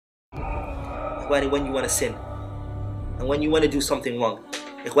Ikhwani, when you want to sin and when you want to do something wrong,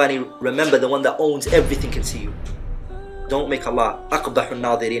 Ikhwani, remember the one that owns everything can see you. Don't make Allah أقبح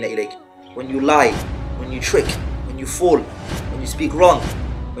الناظرين إليك. When you lie, when you trick, when you fall, when you speak wrong,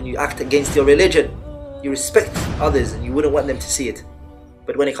 when you act against your religion, you respect others and you wouldn't want them to see it.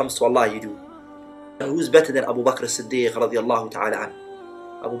 But when it comes to Allah, you do. And who's better than Abu Bakr as-Siddiq radiallahu ta'ala an?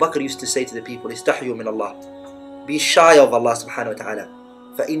 Abu Bakr used to say to the people, استحيوا من Allah. Be shy of Allah subhanahu wa ta'ala.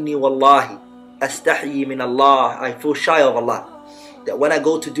 فإني والله أستحيي من Allah. I feel shy of Allah. That when I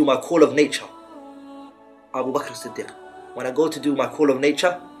go to do my call of nature, Abu Bakr as-Siddiq, when I go to do my call of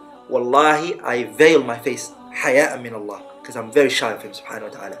nature, wallahi, I veil my face, haya'an min Allah, because I'm very shy of him subhanahu wa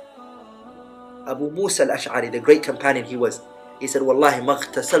ta'ala. Abu Musa al-Ash'ari, the great companion he said, wallahi,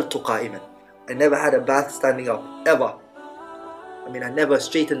 maghtasaltu qa'iman. I never had a bath standing up, ever. I mean, I never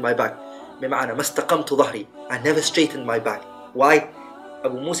straightened my back. بمعنى ما استقمت ظهري. I never straightened my back. Why?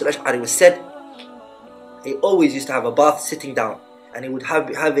 Abu Musa al-Ash'ari was said, he always used to have a bath sitting down, and he would have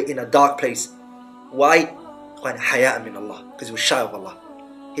it in a dark place. Why? Haya'an min Allah, because he was shy of Allah.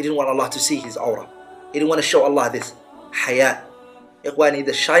 He didn't want Allah to see his aura. He didn't want to show Allah this. Haya. Ikhwani,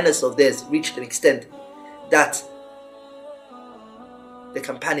 the shyness of theirs reached an extent that the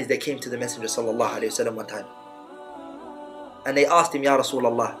companions, they came to the Messenger sallallahu alayhi wa sallam one time, and they asked him, Ya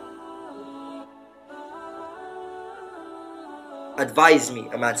Rasulullah, advise me.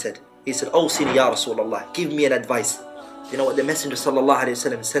 A man said, he said, Awsini Ya Rasulullah, give me an advice. You know what the Messenger sallallahu alayhi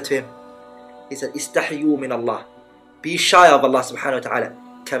wa sallam said to him? He said, Istahyu min Allah. Be shy of Allah subhanahu wa ta'ala.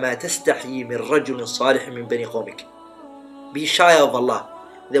 كما تستحيي من رجل صالح من بني قومك. Be shy of Allah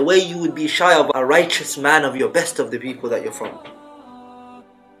the way you would be shy of a righteous man of your best of the people that you're from.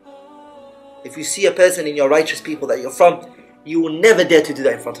 If you see a person in your righteous people that you're from, you will never dare to do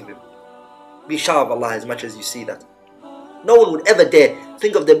that in front of him. Be shy of Allah as much as you see that. No one would ever dare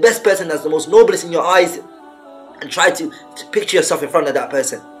think of the best person as the most noblest in your eyes and try to picture yourself in front of that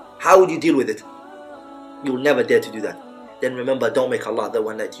person. How would you deal with it? You will never dare to do that. Then remember, don't make Allah the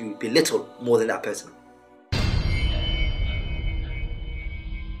one that you belittle more than that person.